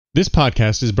This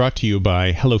podcast is brought to you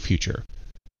by Hello Future.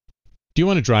 Do you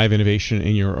want to drive innovation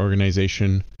in your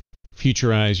organization,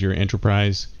 futurize your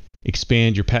enterprise,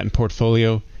 expand your patent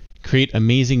portfolio, create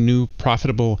amazing new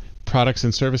profitable products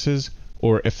and services,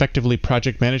 or effectively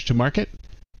project manage to market?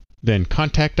 Then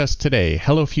contact us today,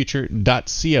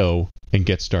 hellofuture.co, and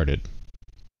get started.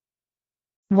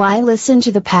 Why listen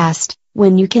to the past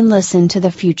when you can listen to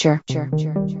the future?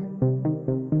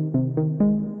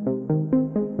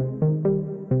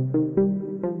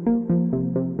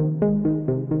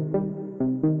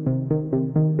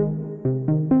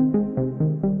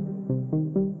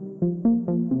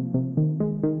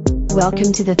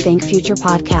 Welcome to the Think Future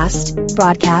podcast,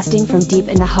 broadcasting from deep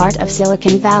in the heart of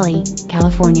Silicon Valley,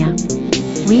 California.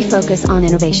 We focus on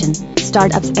innovation,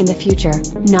 startups, and the future,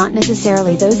 not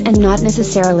necessarily those and not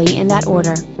necessarily in that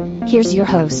order. Here's your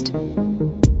host.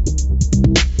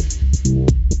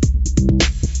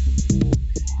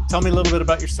 Tell me a little bit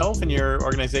about yourself and your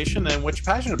organization and what you're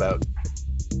passionate about.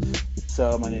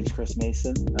 So my name is Kris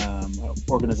Mason. Our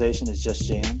organization is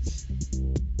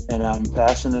JustJans, and I'm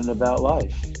passionate about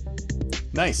life.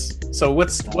 Nice. So what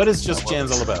is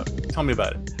JustJans all about? Tell me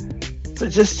about it. So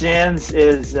JustJans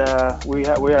is we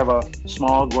have a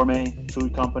small gourmet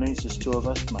food company. It's just two of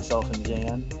us, myself and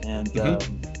Jan, and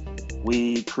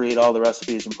we create all the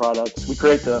recipes and products. We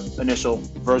create the initial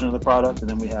version of the product, and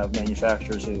then we have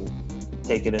manufacturers who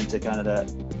take it into kind of that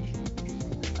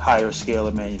higher scale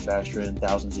of manufacturing,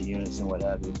 thousands of units and what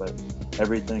have you. But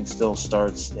everything still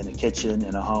starts in a kitchen,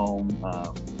 in a home,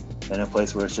 in a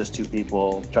place where it's just two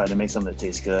people trying to make something that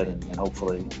tastes good, and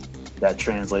hopefully that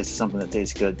translates to something that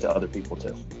tastes good to other people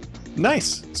too.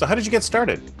 Nice. So how did you get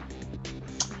started?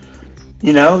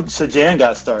 So Jan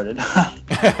got started.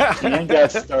 Jan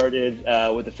got started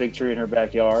with a fig tree in her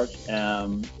backyard.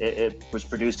 It was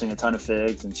producing a ton of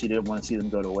figs, and she didn't want to see them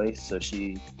go to waste. So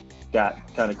she got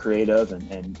kind of creative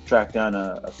and tracked down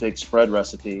a fig spread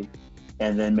recipe,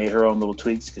 and then made her own little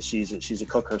tweaks because she's a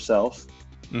cook herself.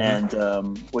 Mm-hmm.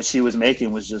 And what she was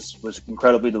making was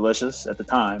incredibly delicious at the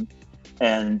time.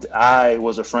 And I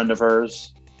was a friend of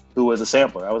hers who was a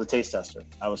sampler. I was a taste tester.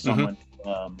 I was someone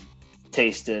who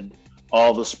tasted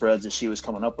all the spreads that she was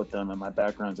coming up with them, and my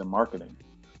background's in marketing.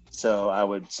 So I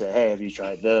would say, hey, have you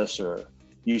tried this? Or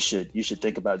you should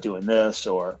think about doing this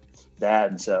or that.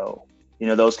 And so,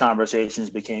 those conversations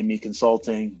became me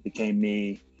consulting, became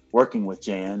me working with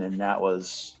Jan. And that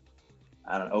was,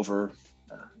 I don't know, over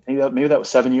maybe that was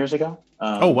 7 years ago.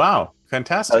 Oh, wow.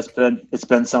 Fantastic. It's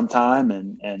been some time,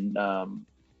 and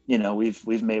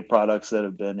we've made products that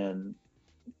have been in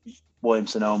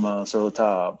Williams-Sonoma, Sur La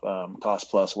Table,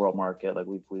 Cost Plus, World Market. Like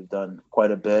we've done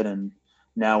quite a bit, and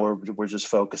now we're just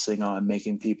focusing on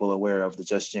making people aware of the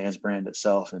JustJans brand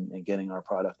itself, and getting our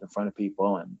product in front of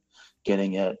people and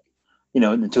getting it,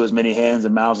 into as many hands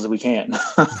and mouths as we can.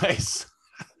 Nice.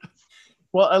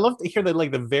 Well, I love to hear that,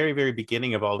 like the very, very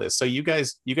beginning of all this. So you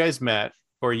guys met,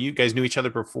 or you guys knew each other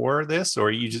before this,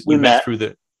 or you met through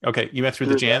the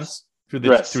Jans?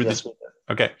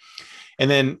 Okay. And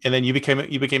then you became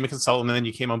a consultant, and then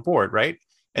you came on board, right?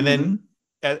 And then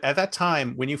at that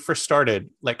time, when you first started,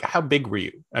 like how big were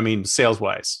you? I mean, sales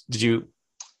wise, did you?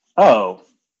 Oh,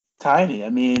 tiny. I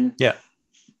mean, yeah.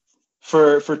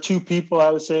 For two people, I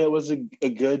would say it was a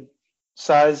good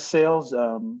size sales.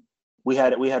 We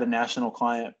had a national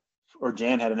client, or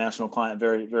Jan had a national client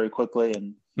very, very quickly,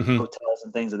 and hotels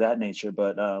and things of that nature.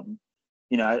 But I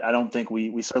don't think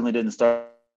we certainly didn't start.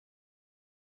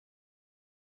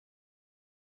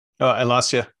 Oh, I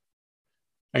lost you.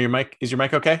 Is your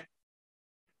mic okay?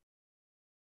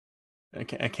 I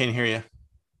can't hear you.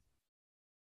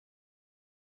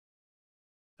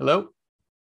 Hello?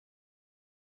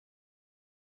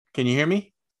 Can you hear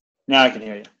me? Now I can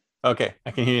hear you. Okay,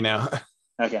 I can hear you now.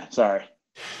 Okay, sorry.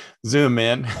 Zoom,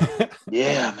 man.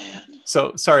 Yeah, man.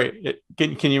 So sorry.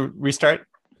 Can you restart?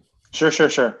 Sure.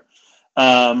 So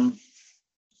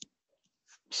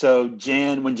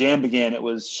when Jan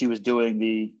began, she was doing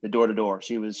the door to door.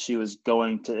 She was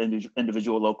going to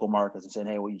individual local markets and saying,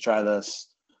 "Hey, will you try this?"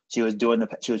 She was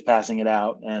passing it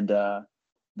out, and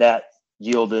that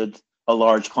yielded a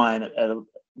large client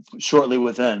shortly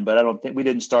within. But I don't think we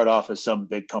didn't start off as some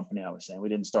big company. I was saying we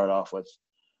didn't start off with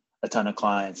a ton of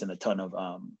clients and a ton of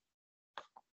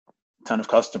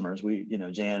customers.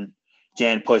 Jan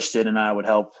pushed it, and I would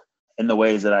help in the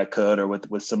ways that I could, or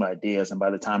with some ideas. And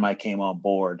by the time I came on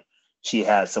board, she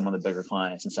had some of the bigger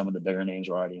clients, and some of the bigger names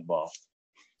were already involved.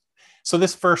 So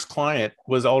this first client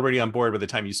was already on board by the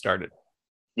time you started.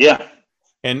 Yeah.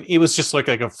 And it was just like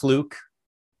a fluke.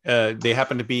 They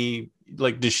happened to be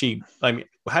like, can you tell me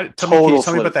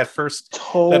about that first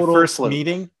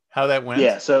meeting? How that went?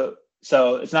 Yeah. So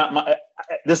So it's not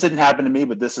this didn't happen to me,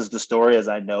 but this is the story as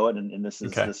I know it. And this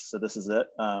is this. So this is it.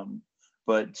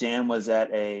 But Jan was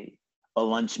at a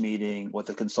lunch meeting with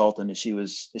a consultant, and she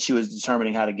was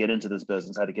determining how to get into this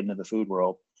business, how to get into the food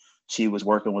world. She was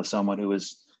working with someone who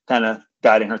was kind of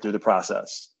guiding her through the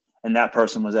process. And that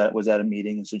person was at a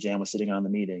meeting. And so Jan was sitting on the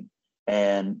meeting,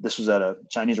 and this was at a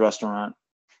Chinese restaurant.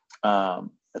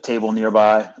 A table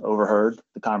nearby overheard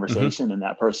the conversation, and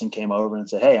that person came over and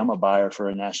said, "Hey, I'm a buyer for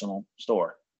a national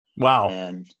store. Wow.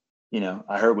 And,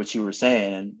 I heard what you were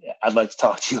saying, and I'd like to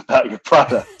talk to you about your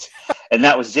product." And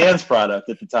that was Jan's product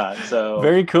at the time. So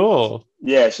very cool.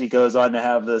 Yeah. She goes on to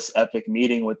have this epic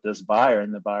meeting with this buyer,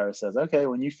 and the buyer says, "Okay,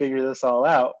 when you figure this all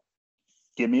out,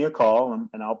 give me a call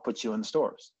and I'll put you in the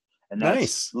stores." And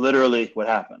that's literally what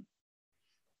happened.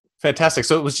 Fantastic.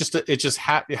 So it was just,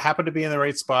 it happened to be in the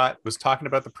right spot, was talking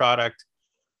about the product,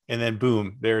 and then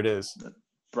boom, there it is.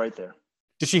 Right there.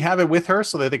 Did she have it with her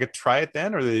so that they could try it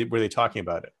then, or were they talking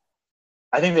about it?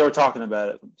 I think they were talking about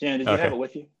it. Jan, did you have it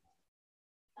with you?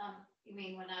 You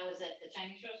mean when I was at the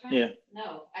Chinese restaurant? Yeah.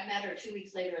 No, I met her 2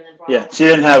 weeks later and then brought her. She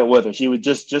didn't have it with her. She would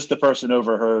just the person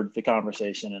overheard the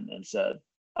conversation and said,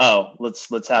 "Oh,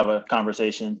 let's have a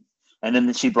conversation." And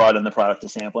then she brought in the product to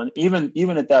sample. And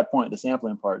even at that point, the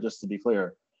sampling part, just to be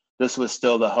clear, this was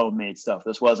still the homemade stuff.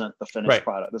 This wasn't the finished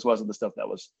product. This wasn't the stuff that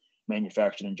was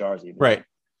manufactured in jars even. Right.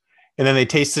 And then they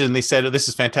tasted it and they said, "Oh, this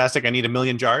is fantastic. I need 1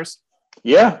 million jars."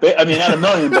 Yeah. I mean, not 1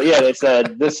 million, but yeah, they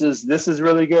said, this is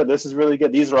really good. This is really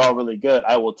good. These are all really good.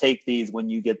 I will take these when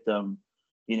you get them,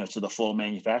 to the full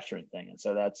manufacturing thing. And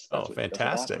so that's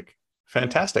fantastic.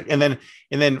 Fantastic. And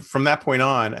then from that point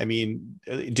on, I mean,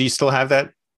 do you still have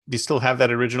that? Do you still have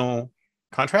that original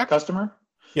contract customer?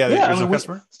 Yeah, the original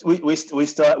customer. We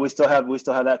still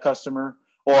have that customer,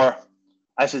 or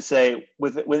I should say,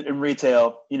 in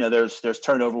retail, there's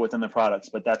turnover within the products,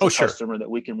 but that's a customer that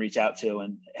we can reach out to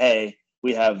and, hey,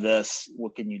 we have this.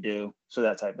 What can you do? So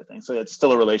that type of thing. So it's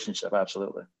still a relationship,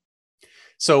 absolutely.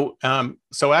 So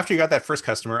after you got that first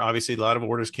customer, obviously a lot of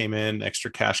orders came in,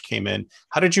 extra cash came in.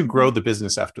 How did you grow the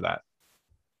business after that?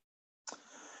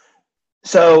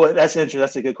 So that's interesting.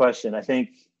 That's a good question. I think,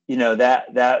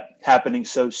 that happening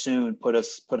so soon put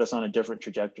us on a different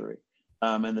trajectory.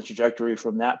 And the trajectory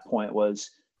from that point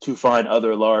was to find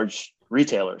other large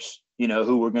retailers,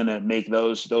 who were going to make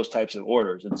those types of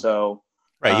orders. And so,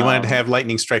 right. You wanted to have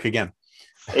lightning strike again.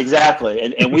 Exactly.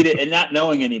 And we didn't, and not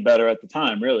knowing any better at the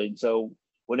time, really. And so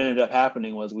what ended up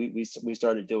happening was we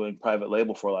started doing private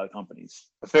label for a lot of companies,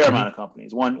 a fair amount of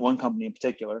companies, one company in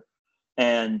particular.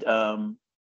 And,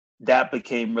 that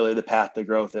became really the path to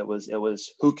growth. It was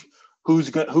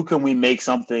who can we make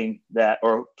something that,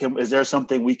 or is there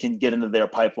something we can get into their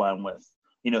pipeline with,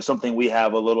 something we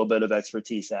have a little bit of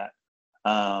expertise at.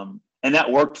 And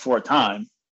that worked for a time.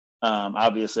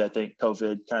 Obviously I think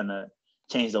COVID kind of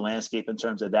changed the landscape in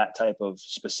terms of that type of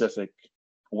specific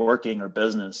working or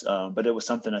business. But it was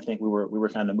something I think we were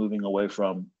kind of moving away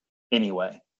from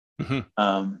anyway. And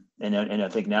I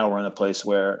think now we're in a place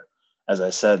where, as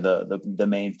I said, the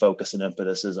main focus and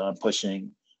impetus is on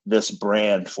pushing this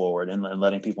brand forward and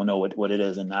letting people know what it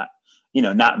is, and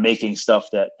not making stuff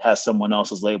that has someone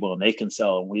else's label and they can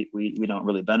sell and we don't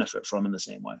really benefit from in the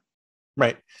same way.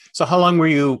 Right. So how long were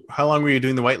you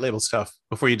doing the white label stuff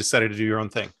before you decided to do your own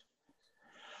thing?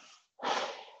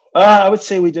 I would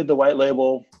say we did the white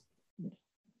label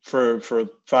for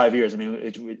 5 years. I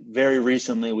mean, very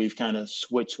recently we've kind of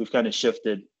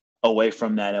shifted away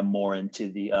from that and more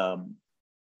into the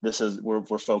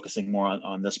we're focusing more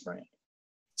on this brand.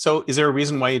 So is there a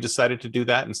reason why you decided to do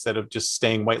that instead of just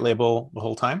staying white label the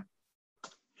whole time?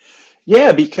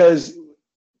 Yeah, because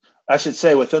I should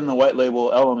say within the white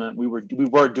label element, we were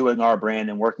doing our brand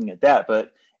and working at that,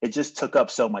 but it just took up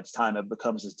so much time. It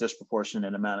becomes this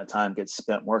disproportionate amount of time gets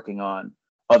spent working on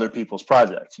other people's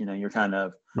projects. You're kind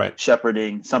of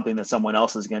shepherding something that someone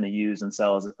else is going to use and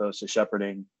sell, as opposed to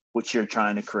shepherding what you're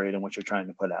trying to create and what you're trying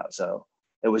to put out. So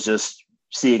it was just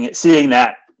seeing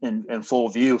that in full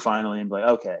view finally, and be like,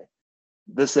 okay,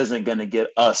 this isn't going to get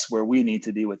us where we need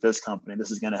to be with this company. This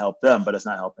is going to help them, but it's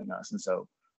not helping us. And so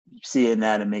seeing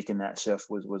that and making that shift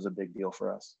was a big deal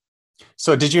for us.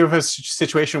 So did you have a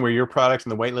situation where your product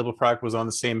and the white label product was on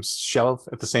the same shelf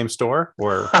at the same store,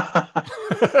 or?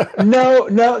 No,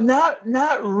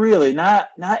 not really. Not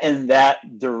in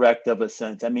that direct of a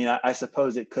sense. I mean, I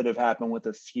suppose it could have happened with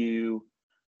a few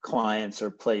clients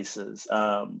or places.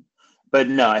 But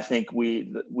no, I think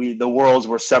the worlds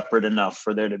were separate enough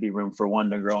for there to be room for one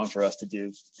to grow and for us to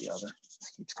do the other.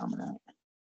 This keeps coming out.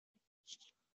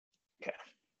 Okay.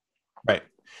 Right.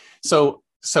 So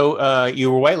you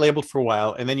were white labeled for a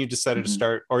while, and then you decided to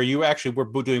start, or you actually were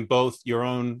doing both your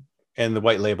own and the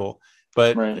white label.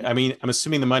 But Right. I mean, I'm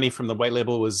assuming the money from the white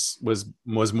label was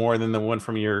more than the one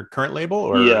from your current label,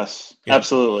 or Yes, yeah.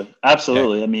 absolutely.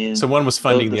 Okay. I mean, So one was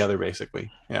funding the other,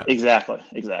 basically. Yeah. Exactly.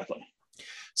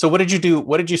 So what did you do?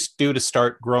 What did you do to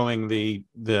start growing the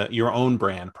your own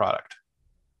brand product?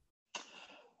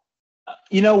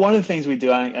 One of the things we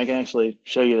do, I can actually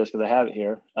show you this because I have it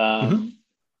here.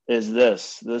 Is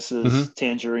this. This is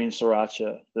tangerine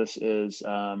sriracha. This is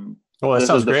well, that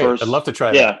sounds great. I'd love to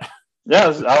try that.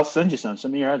 Yeah, I'll send you some.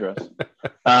 Send me your address.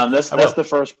 That's the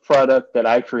first product that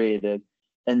I created,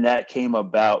 and that came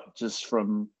about just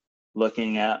from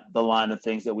looking at the line of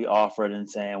things that we offered and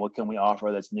saying, what can we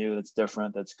offer that's new, that's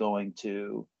different, that's going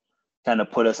to kind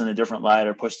of put us in a different light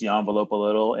or push the envelope a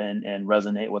little and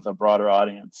resonate with a broader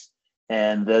audience.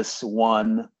 And this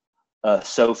won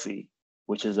Sophie,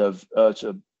 which is a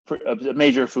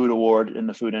major food award in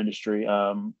the food industry.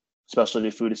 Specialty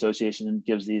Food Association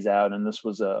gives these out, and this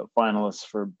was a finalist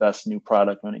for best new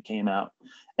product when it came out.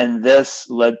 And this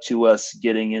led to us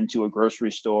getting into a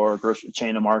grocery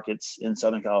chain of markets in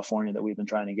Southern California that we've been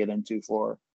trying to get into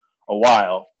for a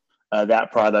while.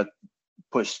 That product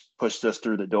pushed us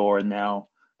through the door, and now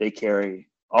they carry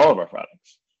all of our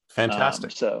products.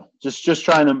 Fantastic. So just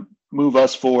trying to move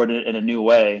us forward in a new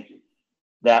way.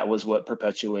 That was what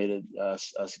perpetuated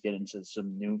us get into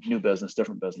some new business,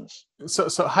 different business.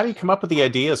 So how do you come up with the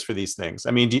ideas for these things?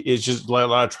 I mean, it's just a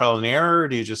lot of trial and error.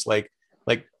 Do you just like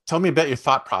tell me about your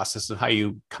thought process of how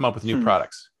you come up with new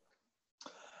products?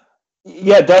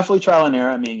 Yeah, definitely trial and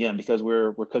error. I mean, again, because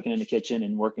we're cooking in the kitchen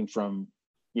and working from,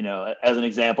 as an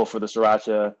example for the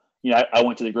sriracha, I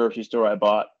went to the grocery store, I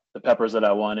bought the peppers that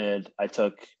I wanted. I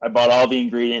bought all the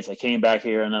ingredients. I came back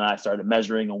here and then I started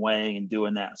measuring and weighing and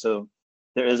doing that. So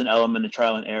there is an element of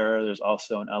trial and error. There's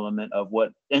also an element of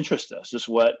what interests us, just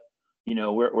what,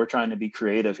 we're trying to be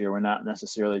creative here. We're not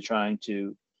necessarily trying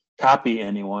to copy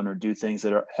anyone or do things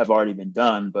that have already been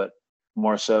done, but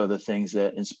more so the things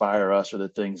that inspire us or the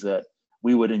things that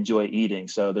we would enjoy eating.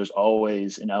 So there's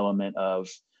always an element of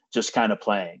just kind of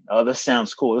playing. Oh, this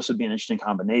sounds cool. This would be an interesting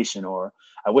combination. Or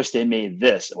I wish they made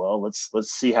this. Well, let's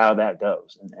see how that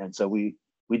goes. And so we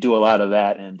do a lot of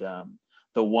that. And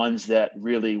the ones that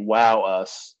really wow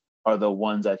us are the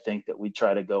ones I think that we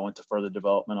try to go into further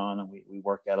development on, and we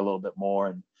work at a little bit more,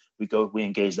 and we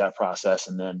engage that process,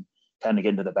 and then kind of get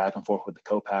into the back and forth with the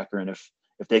co-packer. And if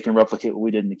they can replicate what we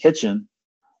did in the kitchen,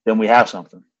 then we have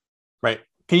something. Right.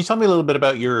 Can you tell me a little bit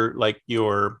about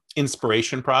your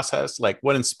inspiration process? Like,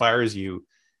 what inspires you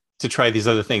to try these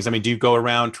other things? I mean, do you go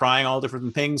around trying all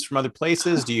different things from other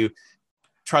places? Do you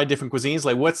try different cuisines?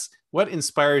 Like, what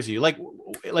inspires you? Like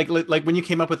when you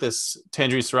came up with this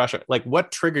tangerine sriracha, like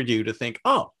what triggered you to think,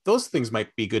 oh, those things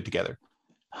might be good together?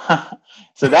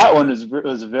 So that one was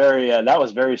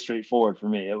very straightforward for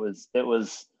me.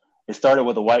 It started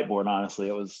with a whiteboard. Honestly,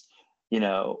 it was,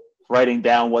 writing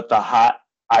down what the hot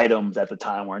items at the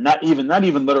time were. Not even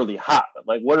literally hot, but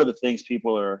like, what are the things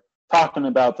people are talking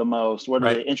about the most? What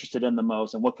are they interested in the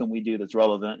most? And what can we do that's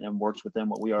relevant and works within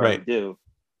what we already do?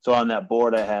 So on that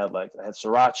board, I had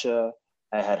sriracha,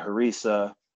 I had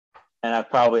harissa, and I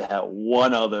probably had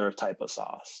one other type of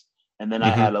sauce. And then I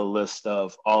had a list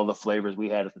of all the flavors we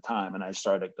had at the time, and I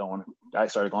started going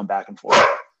back and forth.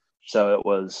 So it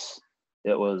was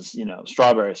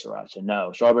strawberry sriracha,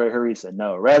 no. Strawberry harissa,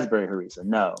 no. Raspberry harissa,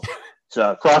 no.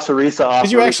 So cross harissa off.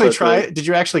 Did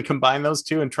you actually combine those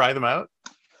two and try them out?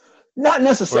 Not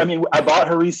necessarily. I mean, I bought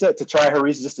harissa to try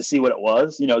harissa just to see what it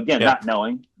was. Not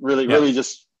knowing, really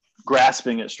just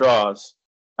grasping at straws.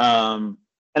 And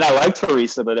I liked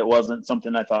harissa, but it wasn't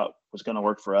something I thought was going to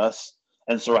work for us.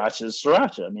 And sriracha is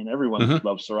sriracha. I mean, everyone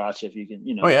loves sriracha if you can,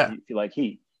 if you like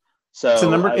heat. So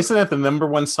isn't that the number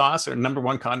one sauce or number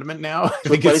one condiment now?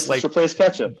 Replace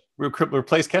ketchup.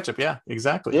 Replace ketchup. Yeah,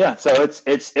 exactly. Yeah. So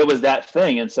it was that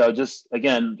thing. And so just,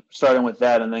 again, starting with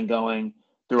that and then going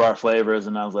through our flavors,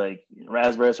 and I was like,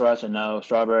 raspberry sriracha, no.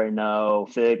 Strawberry, no.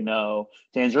 Fig, no.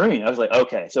 Tangerine. I was like,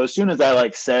 okay. So as soon as I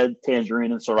said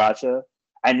tangerine and sriracha,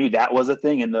 I knew that was a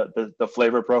thing, and the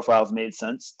flavor profiles made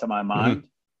sense to my mind.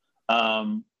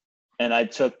 And I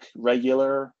took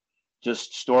regular,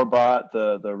 just store-bought,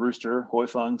 the Rooster Hoi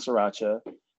Fung sriracha,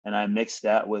 and I mixed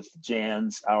that with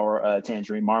Jan's, our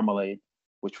tangerine marmalade,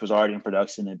 which was already in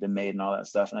production and been made and all that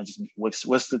stuff. And I just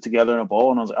whisked it together in a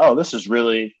bowl, and I was like, oh, this is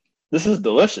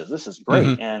delicious. This is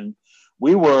great. And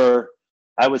we were,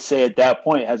 I would say at that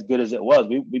point, as good as it was,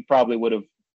 we probably would have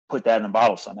put that in a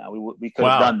bottle somehow. We could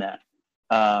have done that.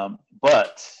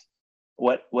 But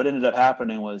what ended up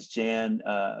happening was Jan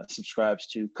subscribes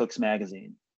to Cook's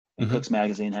Magazine. And Cook's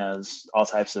Magazine has all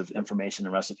types of information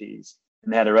and recipes.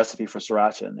 And they had a recipe for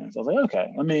sriracha in there. So I was like,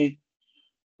 okay, let me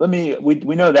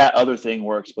we know that other thing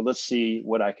works, but let's see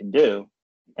what I can do.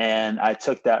 And I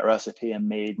took that recipe and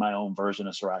made my own version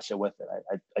of sriracha with it.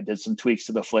 I did some tweaks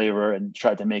to the flavor and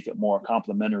tried to make it more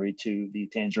complementary to the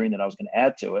tangerine that I was going to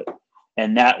add to it.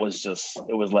 And that was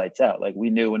it was lights out. Like, we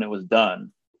knew when it was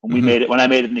done. When I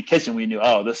made it in the kitchen, we knew,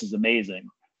 oh, this is amazing.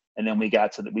 And then we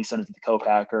sent it to the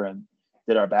co-packer and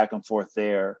did our back and forth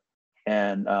there.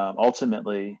 And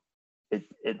ultimately, it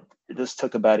just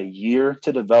took about a year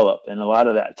to develop. And a lot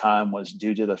of that time was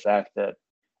due to the fact that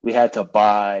we had to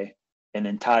buy an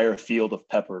entire field of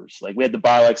peppers. Like, we had to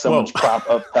buy like someone's crop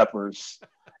of peppers,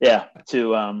 to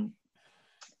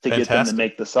get them to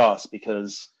make the sauce,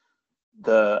 because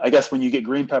I guess when you get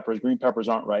green peppers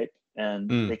aren't ripe, and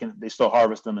they still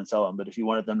harvest them and sell them. But if you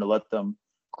wanted them to let them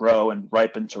grow and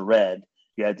ripen to red,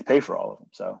 you had to pay for all of them.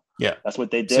 So that's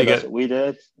what they did. So that's what we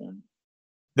did. And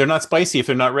they're not spicy if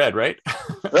they're not red, right?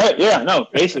 Right. Yeah. No.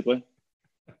 Basically.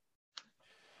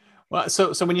 Well,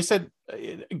 so when you said,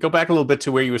 go back a little bit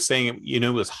to where you were saying, it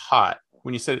was hot.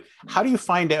 When you said, how do you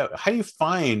find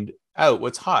out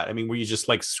what's hot? I mean, were you just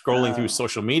like scrolling through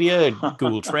social media,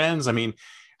 Google Trends? I mean,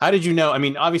 how did you know? I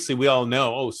mean, obviously we all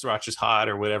know, sriracha's hot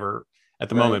or whatever at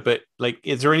the moment, but like,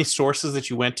 is there any sources that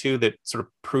you went to that sort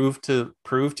of prove to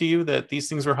you that these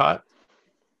things were hot?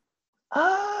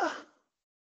 I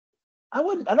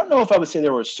don't know if I would say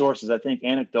there were sources. I think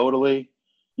anecdotally,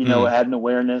 I had an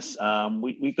awareness.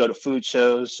 We go to food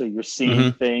shows, so you're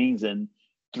seeing things, and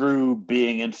through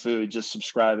being in food, just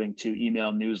subscribing to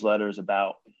email newsletters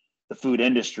about the food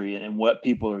industry and what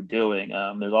people are doing.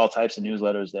 There's all types of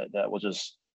newsletters that will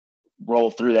just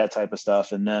roll through that type of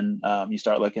stuff. And then you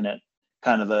start looking at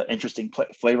kind of the interesting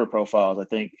flavor profiles. I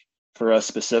think for us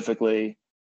specifically,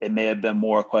 it may have been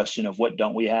more a question of what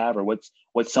don't we have, or what's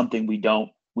something we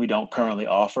don't currently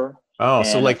offer. Oh, and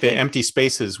so like the empty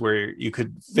spaces where you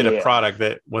could fit a product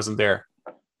that wasn't there.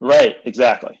 Right.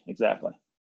 Exactly.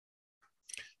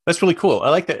 That's really cool. I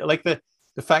like that. Like the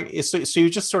fact is, so you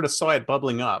just sort of saw it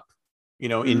bubbling up,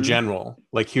 in general.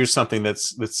 Like, here's something that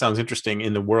sounds interesting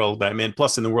in the world that I'm in,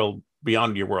 plus in the world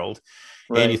beyond your world.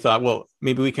 Right. And you thought, well,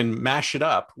 maybe we can mash it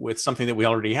up with something that we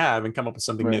already have and come up with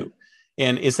something new.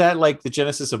 And is that like the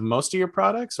genesis of most of your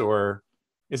products, or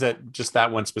is that just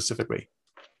that one specifically?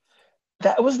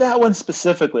 That was that one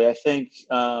specifically. I think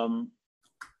a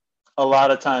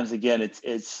lot of times, again, it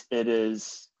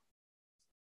is.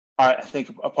 I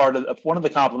think one of the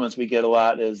compliments we get a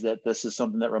lot is that this is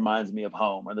something that reminds me of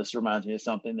home, or this reminds me of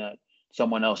something that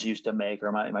someone else used to make,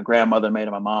 or my grandmother made,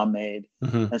 or my mom made.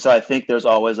 And so I think there's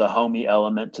always a homey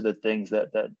element to the things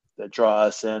that draw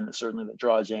us in, certainly that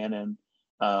draw Jan in.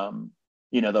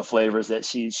 The flavors that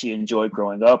she enjoyed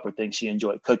growing up, or things she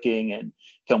enjoyed cooking, and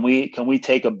can we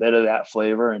take a bit of that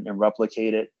flavor and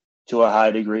replicate it to a high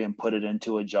degree and put it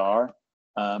into a jar?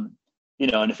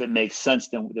 And if it makes sense,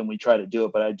 then we try to do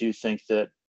it. But I do think that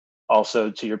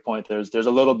also, to your point, there's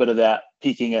a little bit of that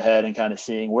peeking ahead and kind of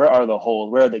seeing where are the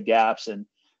holes, where are the gaps. And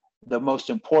the most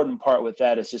important part with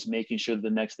that is just making sure the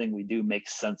next thing we do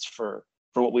makes sense for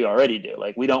what we already do.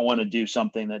 Like, we don't want to do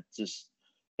something that just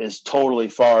is totally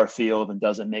far afield and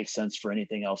doesn't make sense for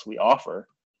anything else we offer.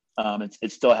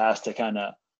 It still has to kind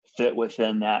of fit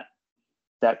within that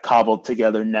cobbled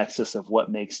together nexus of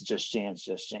what makes JustJans.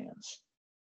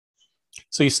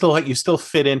 So you still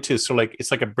fit into sort of like,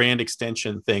 it's like a brand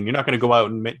extension thing. You're not going to go out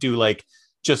and do like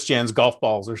JustJans golf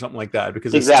balls or something like that,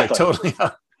 because it's like totally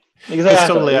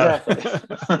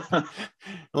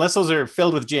unless those are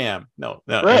filled with jam. No.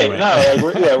 Right. Anyway.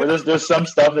 No. There's some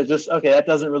stuff that just, okay, that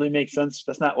doesn't really make sense.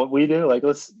 That's not what we do. Like,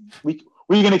 we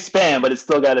can expand, but it's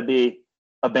still got to be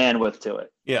a bandwidth to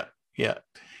it. Yeah.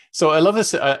 So I love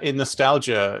this in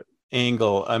nostalgia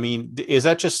angle. I mean, is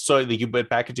that just so that you went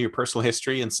back into your personal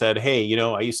history and said, hey,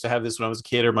 I used to have this when I was a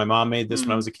kid, or my mom made this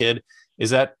when I was a kid? Is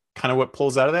that kind of what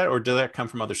pulls out of that, or does that come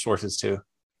from other sources too?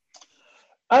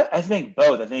 I think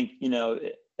both. I think,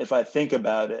 if I think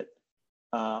about it,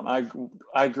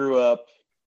 I grew up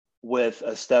with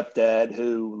a stepdad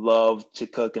who loved to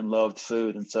cook and loved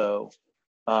food. And so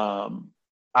I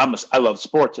loved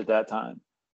sports at that time.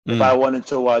 If I wanted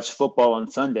to watch football on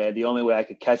Sunday, the only way I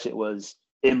could catch it was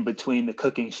in between the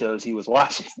cooking shows he was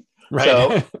watching. Right.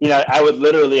 So, I would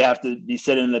literally have to be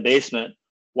sitting in the basement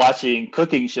watching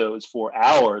cooking shows for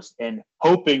hours and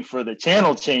hoping for the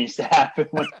channel change to happen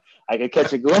when I could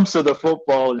catch a glimpse of the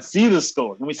football and see the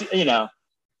score. And we see,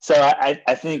 so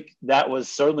I think that was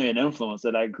certainly an influence,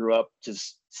 that I grew up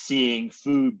just seeing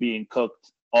food being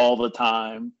cooked all the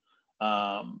time,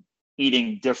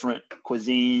 eating different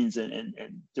cuisines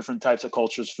and different types of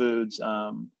cultures, foods.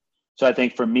 So I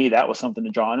think for me, that was something to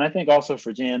draw. And I think also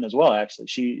for Jan as well, actually,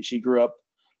 she grew up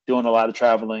doing a lot of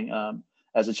traveling.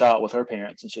 as a child with her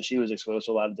parents. And so she was exposed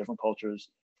to a lot of different cultures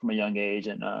from a young age,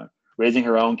 and raising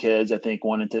her own kids, I think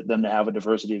wanted them to have a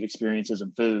diversity of experiences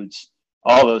and foods,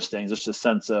 all those things. It's just a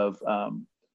sense of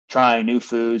trying new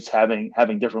foods, having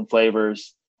different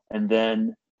flavors, and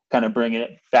then kind of bringing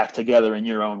it back together in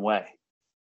your own way.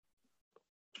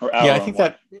 Yeah, I think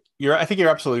you're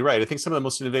absolutely right. I think some of the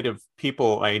most innovative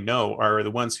people I know are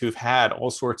the ones who've had all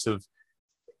sorts of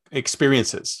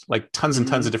experiences, like tons and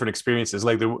tons of different experiences,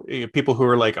 like the people who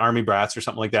are like army brats or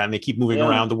something like that, and they keep moving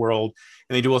around the world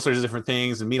and they do all sorts of different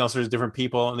things and meet all sorts of different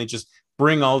people, and they just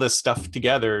bring all this stuff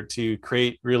together to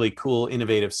create really cool,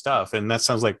 innovative stuff. And that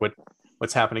sounds like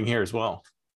what's happening here as well.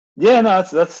 Yeah, no,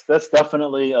 that's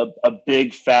definitely a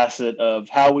big facet of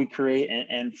how we create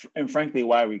and frankly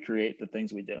why we create the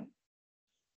things we do.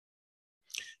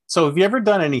 So have you ever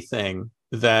done anything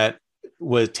that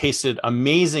was tasted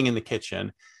amazing in the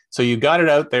kitchen, so you got it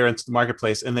out there into the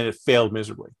marketplace, and then it failed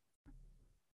miserably?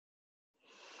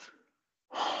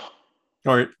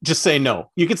 Or just say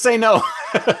no. You could say no.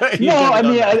 No, I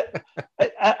mean,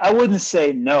 I wouldn't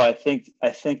say no. I think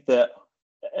that,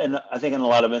 and I think in a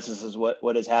lot of instances,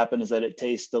 what has happened is that it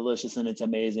tastes delicious and it's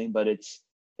amazing, but it's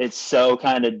so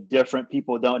kind of different.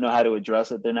 People don't know how to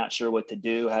address it. They're not sure what to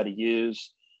do, how to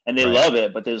use, and they love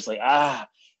it, but they're just like,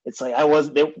 it's like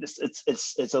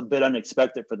it's a bit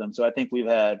unexpected for them. So I think we've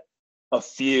had a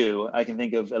few. I can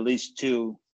think of at least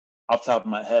two off the top of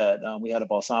my head. We had a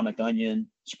balsamic onion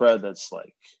spread that's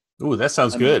like, ooh, that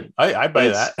sounds good. I buy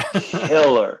that.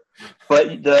 Killer.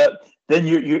 But then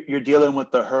you're dealing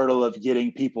with the hurdle of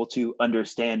getting people to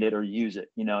understand it or use it,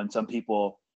 and some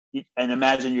people, and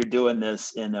imagine you're doing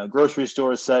this in a grocery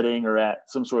store setting or at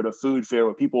some sort of food fair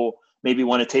where people maybe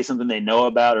want to taste something they know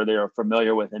about or they're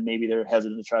familiar with, and maybe they're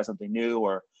hesitant to try something new,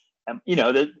 or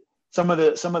some of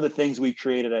the things we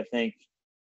created, I think,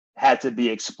 had to be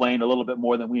explained a little bit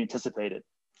more than we anticipated.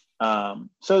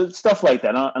 So stuff like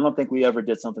that. I don't think we ever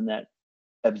did something that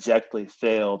abjectly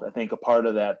failed. I think a part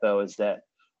of that, though, is that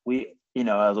we,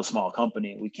 as a small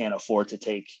company, we can't afford to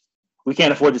take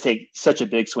such a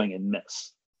big swing and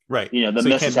miss. Right. The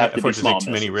misses have to be small.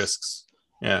 Too many risks.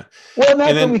 Yeah. Well,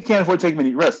 not that we can't afford to take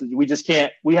many risks. We just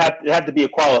can't. It have to be a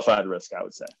qualified risk, I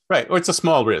would say. Right. Or it's a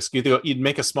small risk. You'd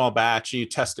make a small batch and you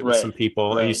test it with some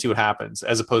people and you see what happens,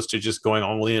 as opposed to just going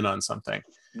all in on something.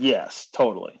 Yes,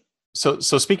 totally. So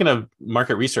speaking of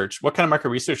market research, what kind of market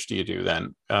research do you do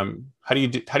then? How do you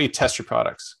test your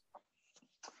products?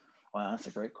 Wow, that's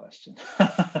a great question.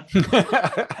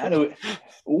 How do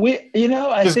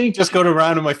I think just go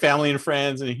around to my family and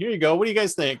friends and here you go. What do you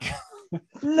guys think?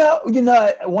 No,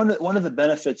 one of the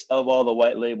benefits of all the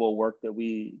white label work that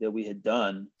we had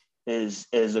done is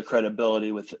the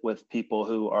credibility with people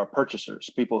who are purchasers,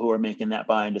 people who are making that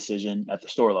buying decision at the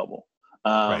store level.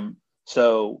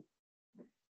 So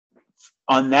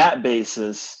on that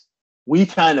basis, we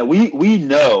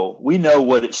know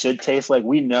what it should taste like.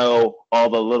 We know all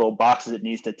the little boxes it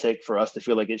needs to tick for us to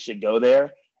feel like it should go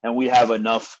there, and we have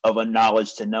enough of a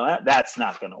knowledge to know that's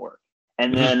not going to work.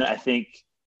 And then I think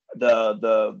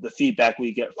the feedback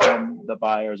we get from the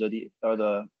buyers or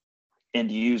the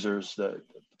end users, the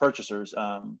purchasers,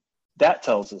 that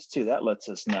tells us too. That lets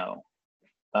us know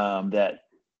that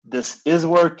this is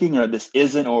working or this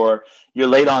isn't, or you're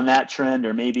late on that trend,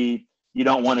 or maybe you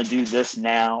don't want to do this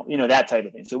now, that type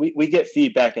of thing. So we get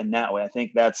feedback in that way. I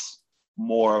think that's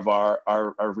more of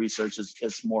our research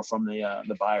is more from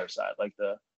the buyer side, like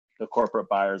the corporate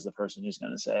buyer is the person who's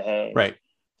going to say, hey, right,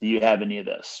 do you have any of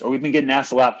this? Or we've been getting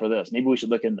asked a lot for this. Maybe we should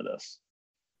look into this.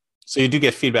 So you do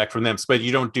get feedback from them, but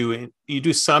you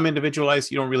do some individualized.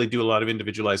 You don't really do a lot of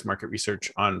individualized market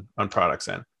research on products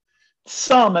then.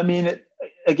 Some, I mean,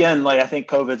 again, like I think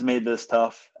COVID's made this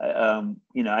tough.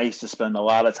 I used to spend a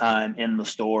lot of time in the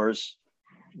stores,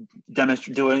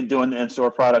 doing the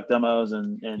in-store product demos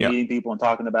and meeting people and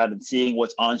talking about it and seeing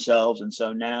what's on shelves. And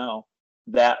so now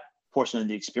that portion of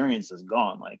the experience is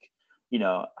gone. Like,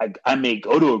 I may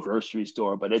go to a grocery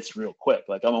store, but it's real quick.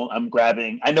 Like I'm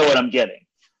grabbing, I know what I'm getting,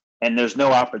 and there's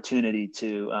no opportunity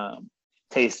to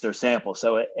taste or sample.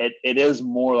 So it is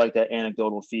more like that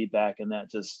anecdotal feedback, and that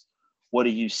just, what do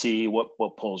you see? What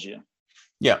pulls you?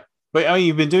 Yeah. But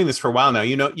you've been doing this for a while now.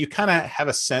 You kind of have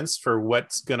a sense for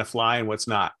what's going to fly and what's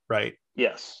not, right?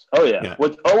 Yes. Oh, yeah.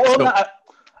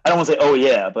 I don't want to say, oh,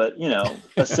 yeah, but,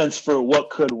 a sense for what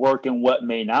could work and what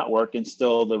may not work, and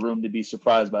still the room to be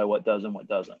surprised by what does and what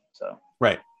doesn't. So,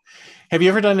 right. Have you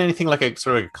ever done anything like a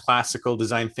sort of a classical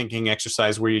design thinking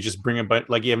exercise where you just bring you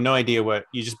have no idea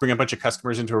you just bring a bunch of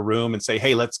customers into a room and say,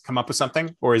 hey, let's come up with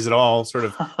something? Or is it all sort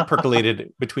of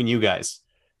percolated between you guys?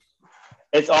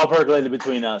 It's all percolated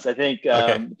between us. I think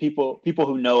Okay. people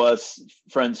who know us,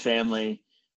 friends, family,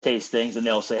 taste things, and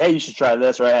they'll say, "Hey, you should try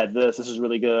this," or "I had this. This is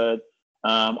really good."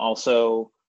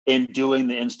 Also, in doing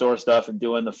the in-store stuff and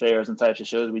doing the fairs and types of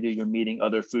shows we do, you're meeting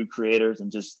other food creators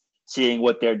and just seeing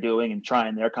what they're doing and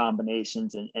trying their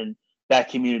combinations, and that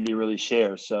community really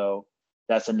shares. So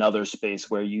that's another space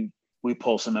where we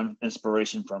pull some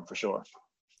inspiration from, for sure.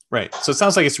 Right. So it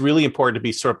sounds like it's really important to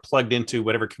be sort of plugged into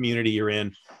whatever community you're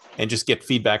in and just get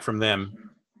feedback from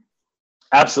them.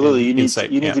 Absolutely. You need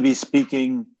yeah. to be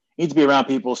speaking, you need to be around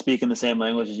people speaking the same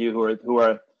language as you who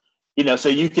are, so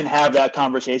you can have that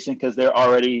conversation because they're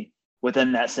already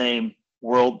within that same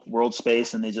world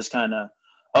space, and they just kind of,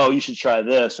 oh, you should try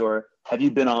this, or have you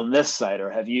been on this site,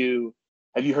 or have you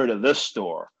heard of this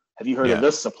store? Have you heard of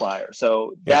this supplier?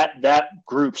 So that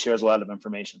group shares a lot of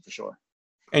information, for sure.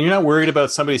 And you're not worried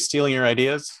about somebody stealing your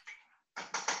ideas?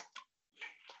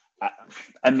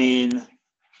 I mean,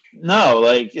 no,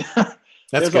 like That's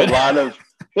there's good. a lot of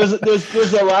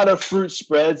there's a lot of fruit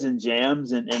spreads and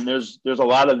jams, and there's a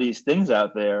lot of these things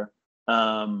out there.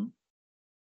 Ours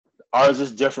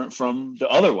is different from the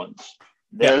other ones.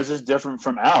 Theirs is different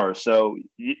from ours. So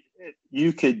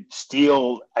you could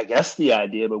steal, I guess, the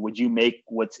idea, but would you make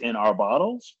what's in our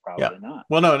bottles? Probably not.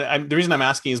 Well, no, the reason I'm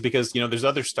asking is because, there's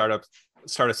other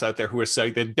startups out there who are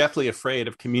saying they're definitely afraid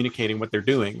of communicating what they're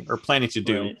doing or planning to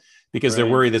do because they're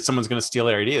worried that someone's going to steal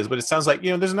their ideas. But it sounds like,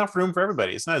 there's enough room for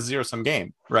everybody. It's not a zero-sum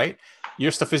game, right?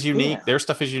 Your stuff is unique. Their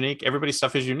stuff is unique. Everybody's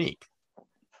stuff is unique.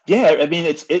 Yeah. I mean,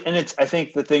 I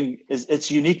think the thing is it's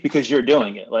unique because you're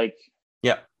doing it. Like,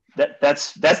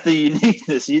 that's the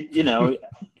uniqueness,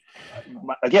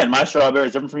 again, my strawberry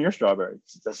is different from your strawberry.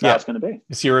 That's how it's going to be.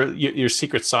 It's your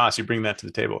secret sauce. You bring that to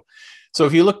the table. So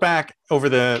if you look back over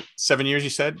the 7 years, you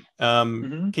said,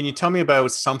 can you tell me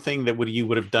about something that you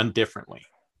would have done differently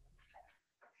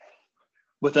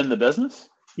within the business?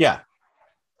 Yeah.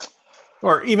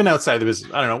 Or even outside the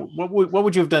business. I don't know. What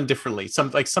would you have done differently?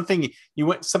 Something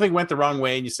went the wrong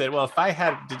way and you said, well, if I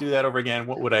had to do that over again,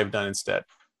 what would I have done instead?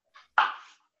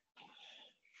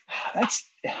 That's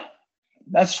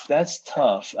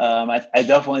tough. I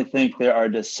definitely think there are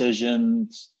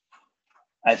decisions.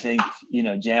 I think,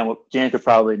 Jan could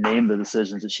probably name the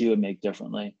decisions that she would make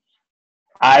differently.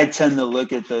 I tend to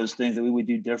look at those things that we would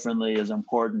do differently as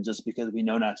important just because we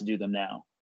know not to do them now.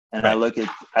 And I look at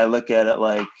it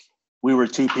like we were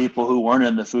two people who weren't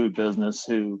in the food business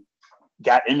who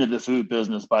got into the food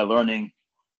business by learning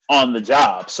on the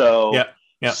job. So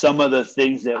some of the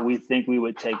things that we think we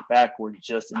would take back were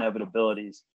just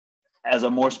inevitabilities. As a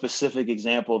more specific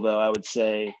example, though, I would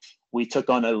say we took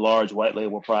on a large white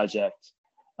label project,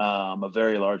 a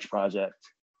very large project.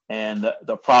 And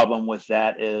the problem with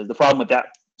that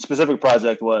specific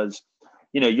project was,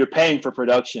 you're paying for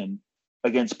production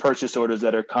against purchase orders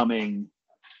that are coming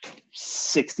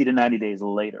 60 to 90 days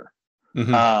later.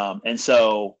 And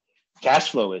so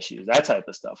cash flow issues, that type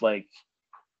of stuff, like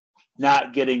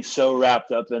not getting so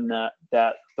wrapped up in that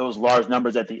those large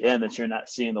numbers at the end that you're not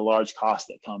seeing the large costs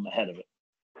that come ahead of it.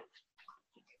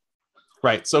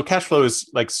 Right. So cash flow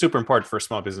is like super important for a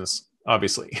small business,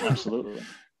 obviously. Absolutely.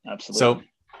 So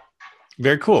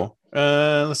very cool.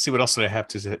 Let's see, what else did I have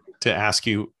to ask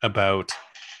you about?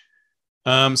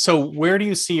 So where do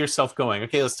you see yourself going?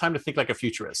 Okay, it's time to think like a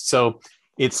futurist. So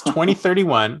it's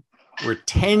 2031. We're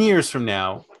 10 years from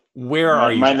now. Where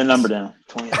are you? Write the number down.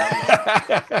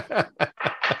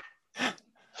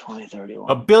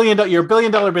 2031. You're $1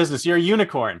 billion business. You're a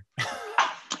unicorn.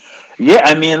 Yeah,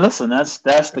 I mean, listen, that's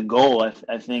the goal. I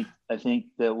think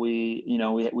that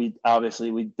we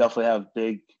obviously we definitely have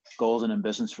big goals and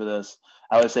ambitions for this.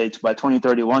 I would say by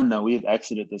 2031, though, we've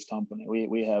exited this company.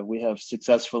 We have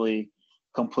successfully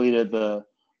completed the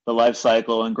life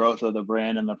cycle and growth of the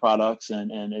brand and the products,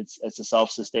 and it's a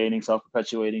self-sustaining,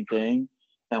 self-perpetuating thing.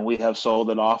 And we have sold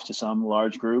it off to some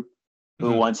large group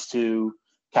who wants to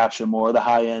capture more of the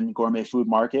high-end gourmet food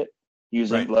market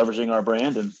leveraging our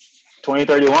brand. And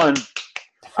 2031,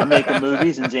 I'm making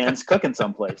movies and Jan's cooking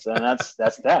someplace, and that's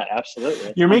that.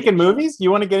 Absolutely. You're making movies?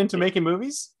 You want to get into making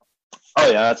movies?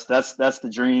 Oh yeah, that's the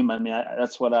dream. I mean,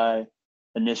 that's what I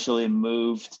initially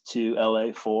moved to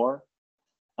LA for,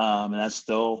 and that's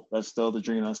still the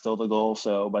dream. That's still the goal.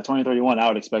 So by 2031, I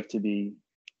would expect to be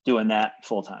doing that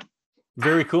full time.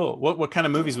 Very cool. What kind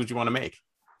of movies would you want to make?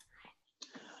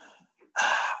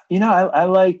 I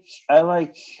like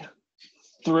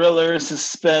thriller,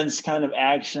 suspense, kind of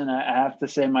action. I have to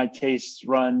say my tastes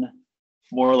run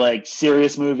more like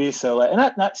serious movies. So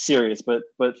like, not serious, but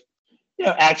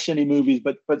action-y movies,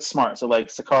 but smart. So like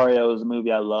Sicario is a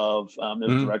movie I love.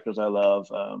 There's directors I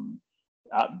love.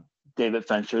 David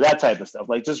Fincher, that type of stuff.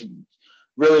 Like just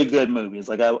really good movies.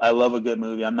 Like I love a good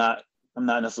movie. I'm not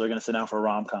necessarily going to sit down for a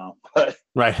rom-com, but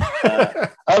Right.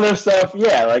 other stuff,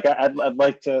 yeah. Like I'd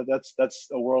like to. That's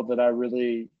a world that I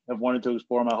really have wanted to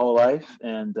explore my whole life,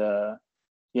 and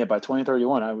yeah, by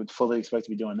 2031, I would fully expect to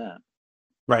be doing that.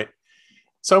 Right.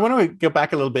 So I want to go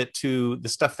back a little bit to the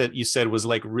stuff that you said was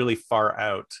like really far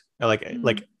out,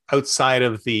 like outside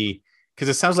of the, because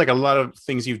it sounds like a lot of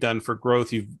things you've done for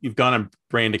growth, you've gone on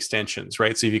brand extensions,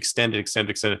 right? So you've extended,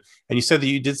 and you said that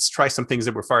you did try some things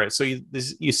that were far out. So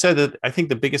you said that I think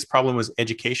the biggest problem was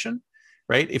education,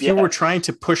 right? If you were trying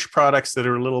to push products that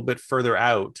are a little bit further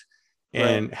out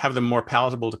and have them more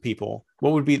palatable to people,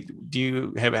 what would be? Do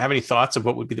you have any thoughts of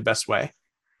what would be the best way?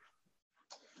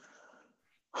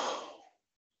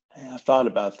 I thought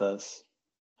about this.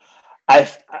 I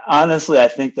honestly, I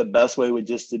think the best way would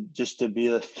just to be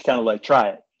kind of like try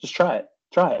it,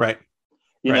 right?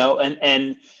 You know,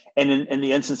 and in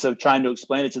the instance of trying to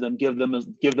explain it to them, give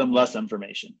them less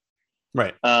information,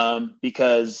 right?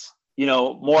 Because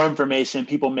more information,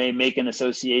 people may make an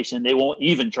association, they won't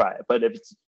even try it. But if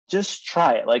it's just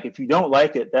try it, like if you don't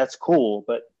like it, that's cool,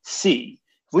 but see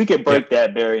if we could break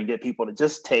that barrier and get people to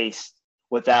just taste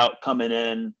without coming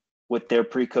in with their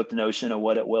pre-cooked notion of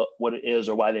what it is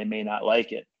or why they may not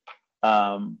like it.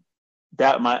 I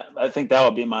think that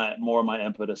would be my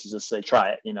impetus, is just say, try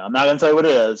it. I'm not going to tell you what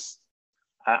it is.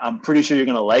 I'm pretty sure you're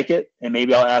going to like it. And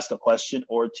maybe I'll ask a question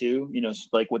or two,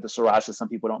 like with the sriracha, some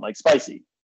people don't like spicy.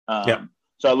 So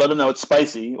I let them know it's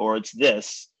spicy or it's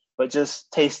this, but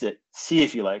just taste it. See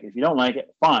if you like it. If you don't like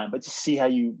it, fine, but just see how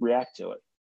you react to it.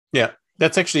 Yeah.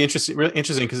 That's actually really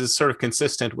interesting, because it's sort of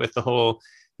consistent with the whole,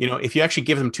 if you actually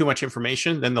give them too much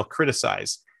information, then they'll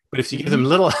criticize. But if you give them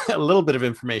a little bit of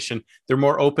information, they're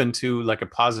more open to like a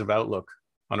positive outlook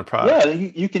on a product.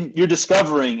 Yeah, you're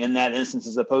discovering in that instance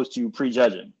as opposed to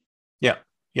prejudging.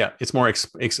 Yeah, it's more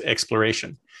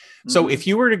exploration. So if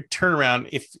you were to turn around,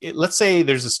 let's say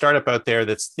there's a startup out there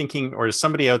that's thinking, or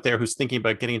somebody out there who's thinking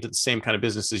about getting into the same kind of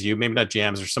business as you, maybe not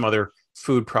jams or some other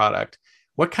food product,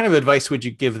 what kind of advice would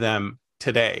you give them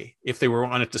today if they were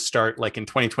wanted to start, like in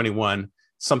 2021,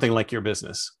 something like your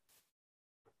business?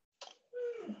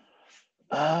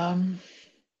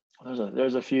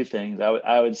 There's a few things.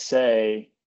 I would say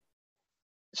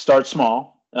start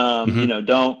small.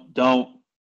 Don't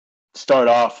start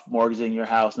off mortgaging your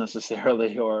house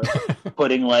necessarily, or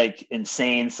putting like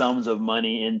insane sums of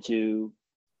money into,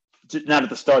 not at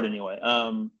the start anyway.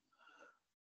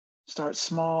 Start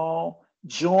small.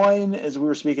 Join, as we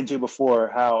were speaking to before,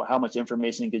 how much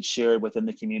information gets shared within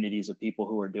the communities of people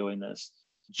who are doing this.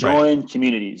 Join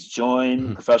communities,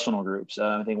 join professional groups.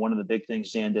 I think one of the big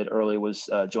things Jan did early was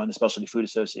join the Specialty Food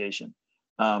Association.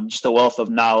 Just a wealth of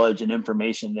knowledge and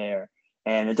information there.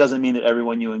 And it doesn't mean that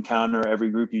everyone you encounter, every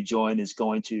group you join, is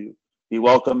going to be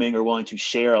welcoming or willing to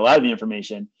share a lot of the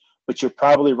information, but you'll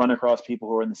probably run across people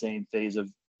who are in the same phase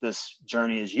of this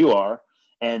journey as you are,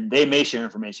 and they may share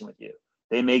information with you.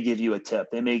 They may give you a tip.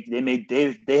 They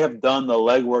have done the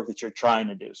legwork that you're trying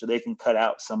to do, so they can cut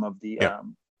out some of the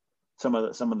some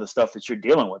of the stuff that you're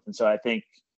dealing with. And so I think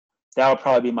that would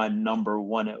probably be my number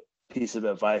one piece of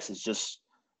advice, is just,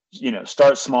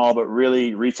 start small, but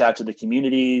really reach out to the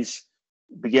communities,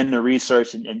 begin to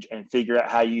research and figure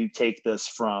out how you take this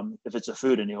from, if it's a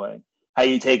food anyway, how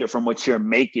you take it from what you're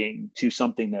making to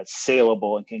something that's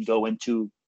saleable and can go into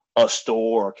a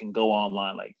store or can go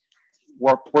online. Like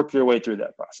work your way through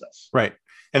that process. Right.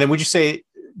 And then would you say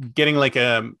getting like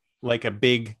a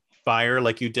big buyer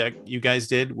like you guys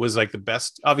did was like the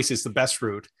best? Obviously it's the best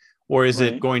route. Or is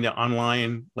it going to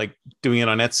online, like doing it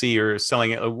on Etsy or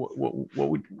selling it? What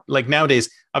would, like nowadays,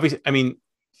 obviously, I mean,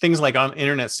 things like on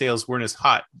internet sales weren't as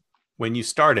hot when you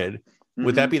started.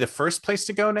 Would that be the first place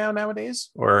to go nowadays?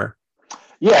 Or?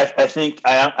 Yeah, I think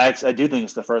I do think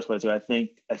it's the first place to go.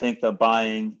 I think the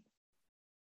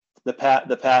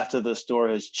path to the store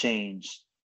has changed.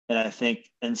 And I think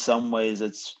in some ways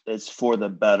it's for the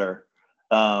better.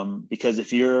 Because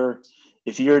if you're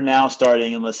now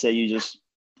starting, and let's say you just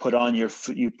put on you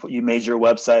made your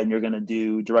website and you're going to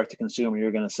do direct to consumer,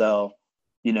 you're going to sell,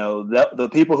 the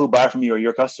people who buy from you are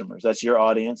your customers. That's your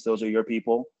audience. Those are your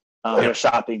people. They're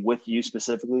shopping with you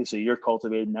specifically. So you're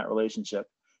cultivating that relationship.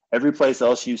 Every place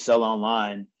else you sell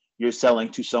online, you're selling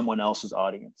to someone else's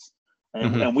audience.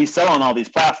 And we sell on all these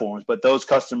platforms, but those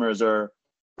customers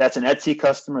that's an Etsy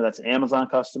customer, that's an Amazon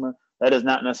customer. That is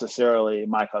not necessarily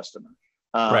my customer.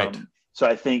 So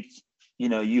I think,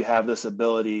 you have this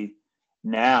ability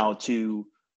now to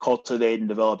cultivate and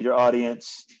develop your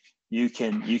audience. You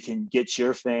can get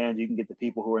your fans, you can get the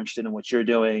people who are interested in what you're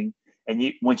doing.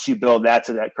 And once you build that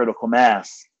to that critical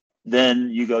mass,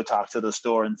 then you go talk to the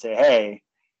store and say, hey,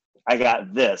 I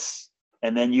got this.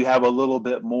 And then you have maybe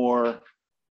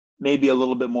a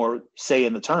little bit more say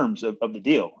in the terms of the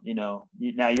deal.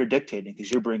 Now you're dictating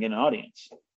because you're bringing an audience.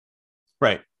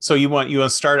 Right. So you want to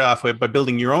start off by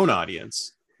building your own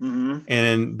audience,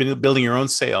 and building your own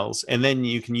sales, and then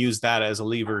you can use that as a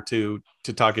lever to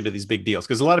talk into these big deals.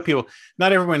 Because a lot of people,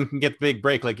 not everyone can get the big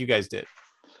break like you guys did.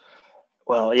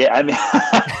 Well, yeah, I mean,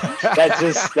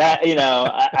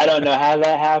 I don't know how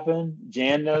that happened.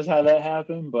 Jan knows how that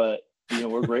happened, but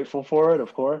we're grateful for it.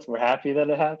 Of course, we're happy that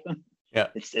it happened. Yeah,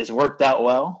 it's worked out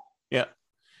well. Yeah.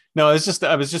 No, I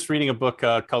was just reading a book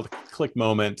called Click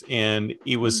Moment, and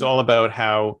it was all about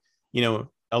how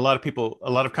a lot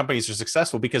of companies are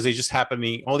successful because they just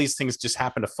all these things just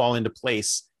happen to fall into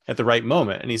place at the right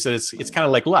moment. And he said it's kind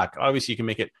of like luck. Obviously, you can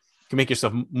make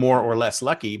yourself more or less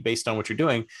lucky based on what you're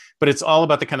doing, but it's all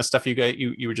about the kind of stuff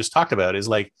you were just talked about. Is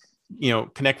like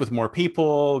connect with more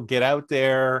people, get out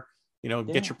there,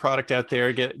 get your product out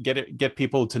there, get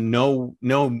people to know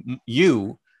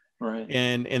you. Right.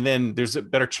 And then there's a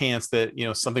better chance that,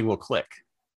 something will click.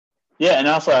 Yeah. And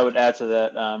also I would add to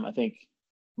that. I think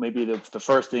maybe the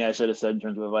first thing I should have said in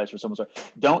terms of advice for someone,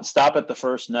 don't stop at the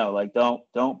first no. Like,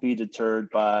 don't be deterred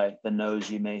by the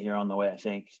no's you may hear on the way. I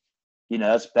think,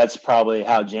 that's probably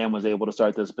how Jan was able to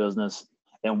start this business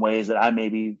in ways that I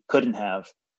maybe couldn't have,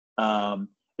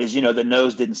 is, the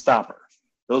no's didn't stop her.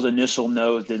 Those initial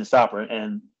no's didn't stop her.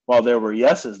 And while there were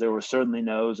yeses, there were certainly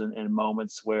no's and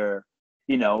moments where,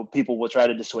 people will try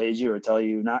to dissuade you or tell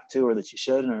you not to, or that you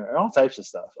shouldn't, or all types of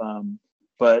stuff.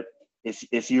 But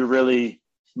if you're really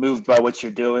moved by what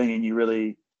you're doing and you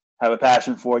really have a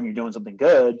passion for it and you're doing something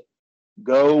good,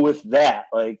 go with that.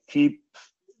 Like, keep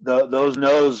those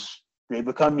no's, they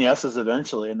become yeses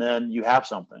eventually, and then you have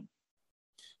something.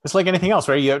 It's like anything else,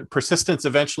 right? Persistence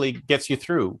eventually gets you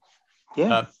through.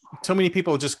 Yeah. So many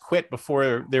people just quit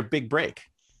before their big break.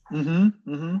 They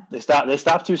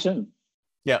stop too soon.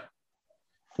 Yeah.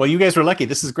 Well, you guys were lucky.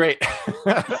 This is great.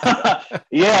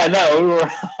 Yeah, no, we were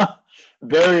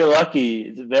very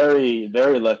lucky. Very,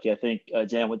 very lucky. I think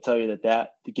Jan would tell you that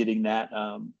getting that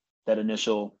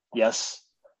initial yes,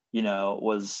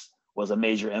 was a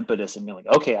major impetus and being like,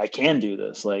 okay, I can do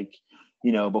this. Like,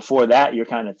 before that, you're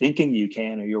kind of thinking you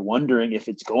can, or you're wondering if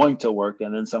it's going to work.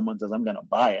 And then someone says, I'm going to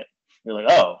buy it. You're like,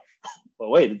 oh, well,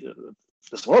 wait,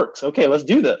 this works. Okay, let's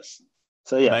do this.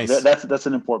 So yeah, nice. That's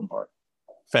an important part.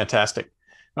 Fantastic.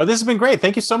 Oh, this has been great.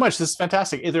 Thank you so much. This is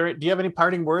fantastic. Do you have any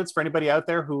parting words for anybody out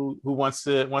there who wants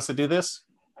to do this?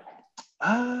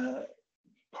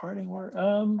 Parting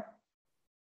word.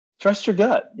 Trust your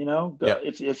gut. Yeah.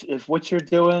 If what you're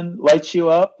doing lights you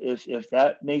up, if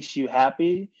that makes you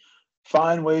happy,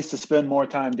 find ways to spend more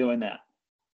time doing that,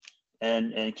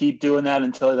 and keep doing that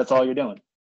until that's all you're doing.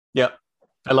 Yeah,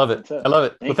 I love it. I love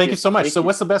it. Thank you so much. So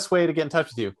what's the best way to get in touch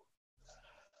with you?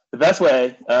 The best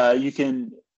way, you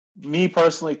can, me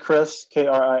personally, Kris,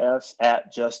 Kris,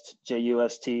 at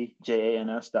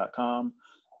JustJans.com.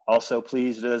 Also,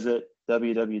 please visit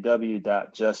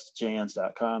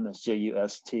www.JustJans.com. That's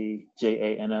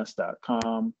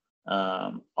JustJans.com.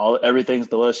 Everything's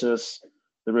delicious.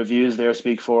 The reviews there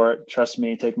speak for it. Trust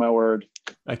me, take my word.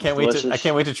 I can't wait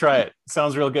to try it.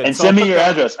 Sounds real good. And send me your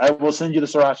address. I will send you the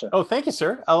sriracha. Oh, thank you,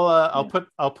 sir. I'll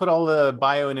put all the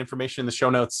bio and information in the show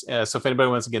notes. So if anybody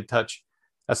wants to get in touch,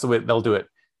 that's the way they'll do it.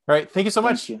 All right. Thank you so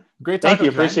much. Thank you. Great talking to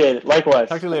you. Appreciate it. Likewise.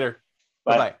 Talk to you later.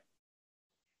 Bye. Bye-bye.